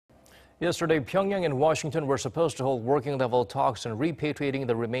Yesterday, Pyongyang and Washington were supposed to hold working-level talks on repatriating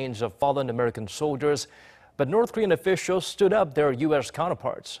the remains of fallen American soldiers, but North Korean officials stood up their U.S.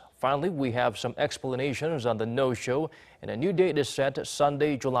 counterparts. Finally, we have some explanations on the no-show, and a new date is set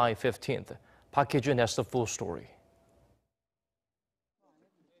Sunday, July 15th. Hee-jun has the full story.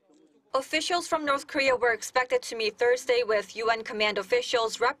 Officials from North Korea were expected to meet Thursday with UN command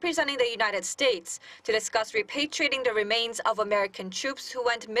officials representing the United States to discuss repatriating the remains of American troops who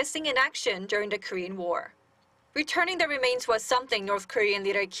went missing in action during the Korean War. Returning the remains was something North Korean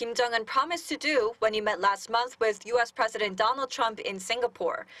leader Kim Jong-un promised to do when he met last month with U.S. President Donald Trump in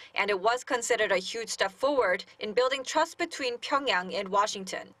Singapore, and it was considered a huge step forward in building trust between Pyongyang and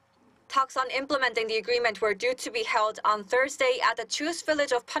Washington. Talks on implementing the agreement were due to be held on Thursday at the tourist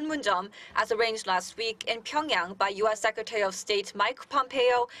village of Panmunjom, as arranged last week in Pyongyang by U.S. Secretary of State Mike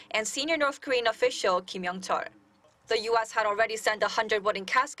Pompeo and senior North Korean official Kim Jong-un. The U.S. had already sent 100 wooden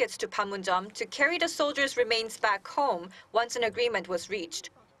caskets to Panmunjom to carry the soldiers' remains back home once an agreement was reached.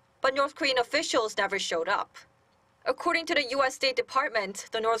 But North Korean officials never showed up. According to the U.S. State Department,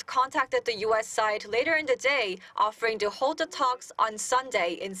 the North contacted the U.S. side later in the day, offering to hold the talks on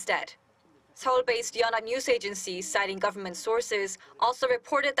Sunday instead. Seoul-based Yonhap news agency, citing government sources, also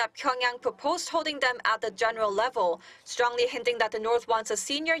reported that Pyongyang proposed holding them at the general level, strongly hinting that the North wants a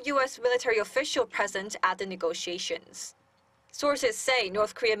senior U.S. military official present at the negotiations. Sources say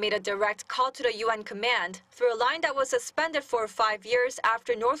North Korea made a direct call to the UN command through a line that was suspended for 5 years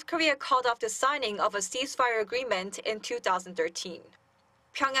after North Korea called off the signing of a ceasefire agreement in 2013.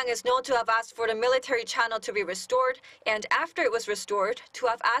 Pyongyang is known to have asked for the military channel to be restored, and after it was restored, to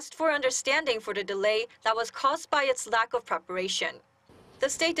have asked for understanding for the delay that was caused by its lack of preparation. The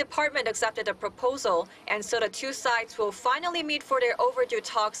State Department accepted the proposal, and so the two sides will finally meet for their overdue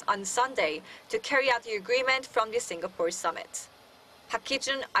talks on Sunday to carry out the agreement from the Singapore summit.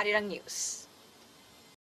 Hee-jun, Arirang News.